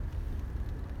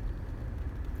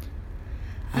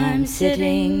I'm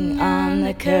sitting on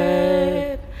the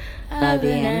curb of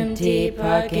an empty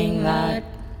parking lot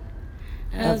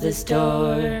of the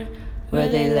store where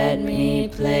they let me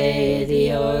play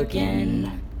the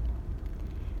organ.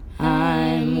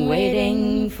 I'm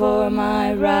waiting for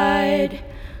my ride,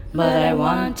 but I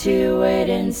want to wait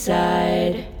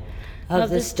inside of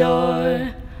the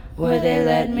store where they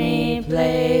let me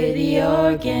play the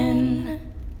organ.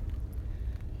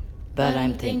 But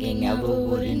I'm thinking of a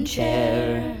wooden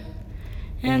chair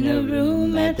and the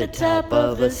room at the top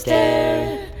of a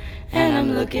stair, and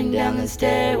I'm looking down the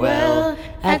stairwell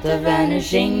at the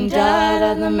vanishing dot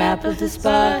on the map of the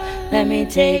spot. Let me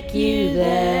take you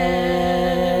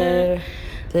there.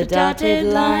 The dotted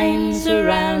line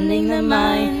surrounding the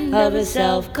mind of a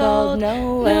self called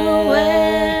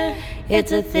nowhere.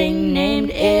 It's a thing named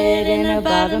it in a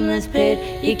bottomless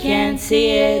pit. You can't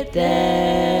see it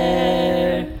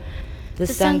there. The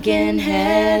sunken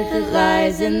head that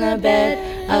lies in the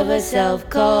bed of a self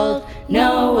called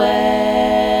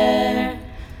nowhere.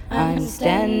 I'm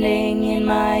standing in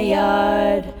my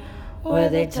yard where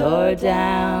they tore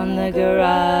down the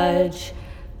garage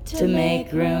to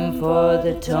make room for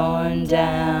the torn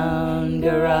down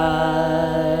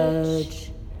garage.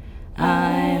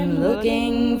 I'm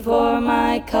looking for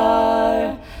my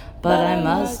car, but I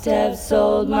must have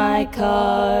sold my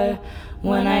car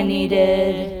when I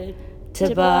needed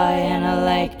to buy an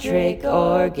electric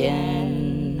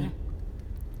organ.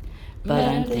 But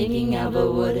I'm thinking of a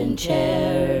wooden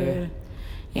chair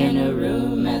in a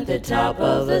room at the top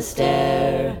of a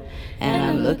stair, and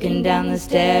I'm looking down the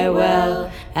stairwell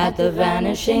at the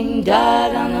vanishing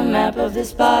dot on the map of the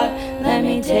spot. Let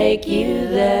me take you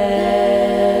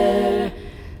there.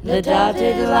 The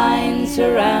dotted line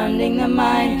surrounding the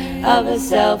mind of a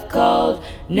self called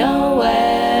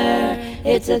nowhere.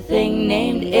 It's a thing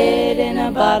named it in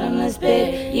a bottomless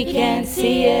pit. You can't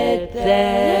see it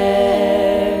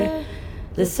there.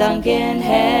 The sunken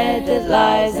head that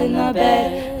lies in the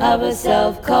bed of a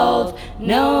self called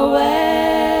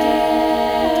nowhere.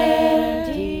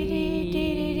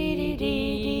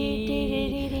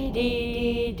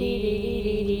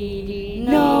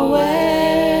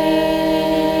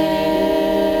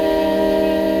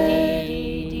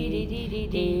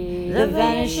 The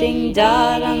vanishing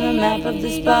dot on the map of the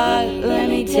spot. Let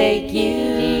me take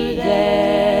you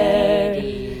there.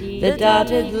 The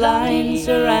dotted line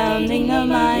surrounding the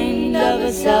mind of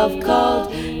a self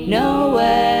called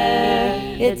nowhere.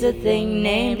 It's a thing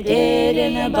named it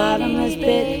in a bottomless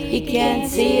pit. You can't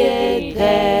see it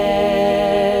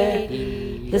there.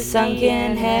 The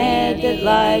sunken head that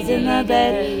lies in the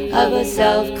bed of a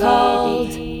self called